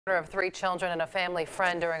Mother of three children and a family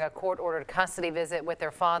friend during a court-ordered custody visit with their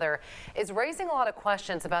father is raising a lot of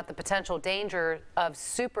questions about the potential danger of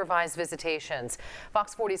supervised visitations.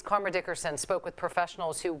 Fox 40's Dickerson spoke with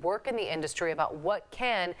professionals who work in the industry about what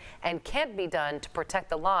can and can't be done to protect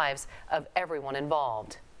the lives of everyone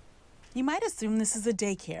involved. You might assume this is a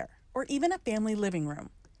daycare or even a family living room.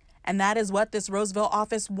 And that is what this Roseville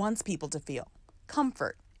office wants people to feel: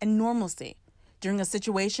 comfort and normalcy during a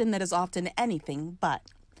situation that is often anything but.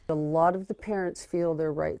 A lot of the parents feel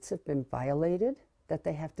their rights have been violated, that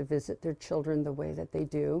they have to visit their children the way that they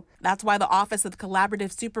do. That's why the Office of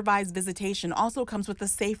Collaborative Supervised Visitation also comes with a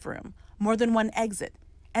safe room, more than one exit,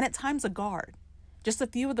 and at times a guard. Just a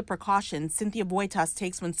few of the precautions Cynthia Voitas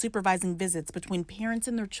takes when supervising visits between parents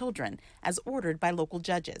and their children, as ordered by local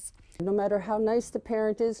judges. No matter how nice the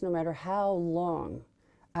parent is, no matter how long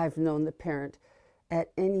I've known the parent,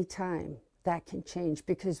 at any time that can change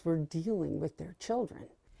because we're dealing with their children.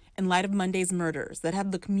 In light of Monday's murders that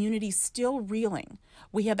have the community still reeling,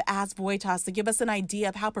 we have asked Voitas to give us an idea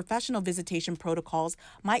of how professional visitation protocols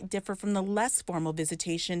might differ from the less formal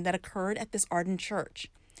visitation that occurred at this Arden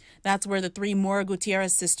church. That's where the three Mora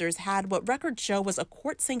Gutierrez sisters had what records show was a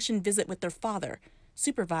court-sanctioned visit with their father,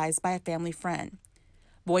 supervised by a family friend.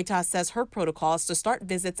 Voitas says her protocol is to start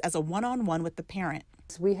visits as a one-on-one with the parent.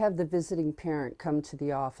 We have the visiting parent come to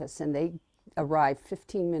the office and they arrive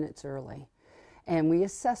 15 minutes early. And we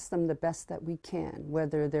assess them the best that we can,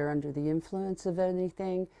 whether they're under the influence of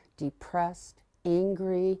anything, depressed,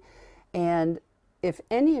 angry. And if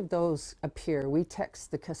any of those appear, we text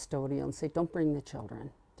the custodial and say, don't bring the children.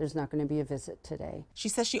 There's not going to be a visit today. She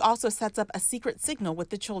says she also sets up a secret signal with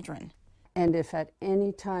the children. And if at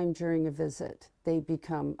any time during a visit they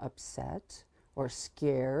become upset or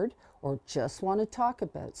scared or just want to talk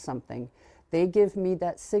about something, they give me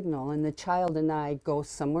that signal and the child and I go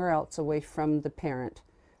somewhere else away from the parent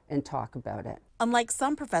and talk about it. Unlike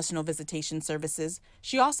some professional visitation services,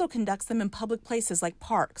 she also conducts them in public places like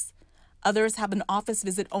parks. Others have an office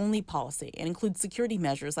visit only policy and include security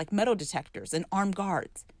measures like metal detectors and armed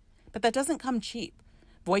guards. But that doesn't come cheap.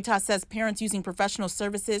 Voitas says parents using professional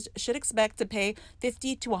services should expect to pay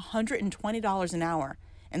 $50 to $120 an hour,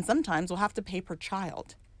 and sometimes will have to pay per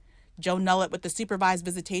child. Joe Nullett with the Supervised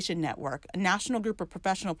Visitation Network, a national group of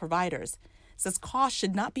professional providers, says cost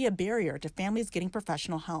should not be a barrier to families getting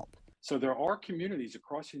professional help. So there are communities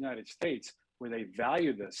across the United States where they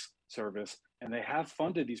value this service and they have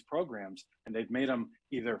funded these programs and they've made them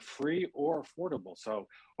either free or affordable. So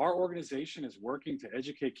our organization is working to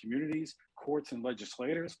educate communities, courts, and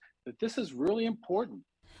legislators that this is really important.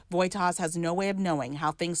 Voitas has no way of knowing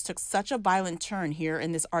how things took such a violent turn here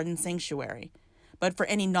in this Arden sanctuary. But for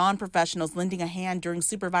any non-professionals lending a hand during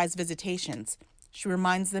supervised visitations, she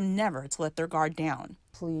reminds them never to let their guard down.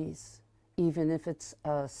 Please, even if it's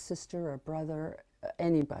a sister, a brother,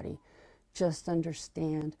 anybody, just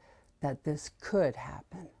understand that this could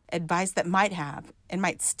happen. Advice that might have and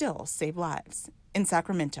might still save lives. In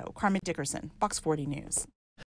Sacramento, Dickerson, Fox 40 News.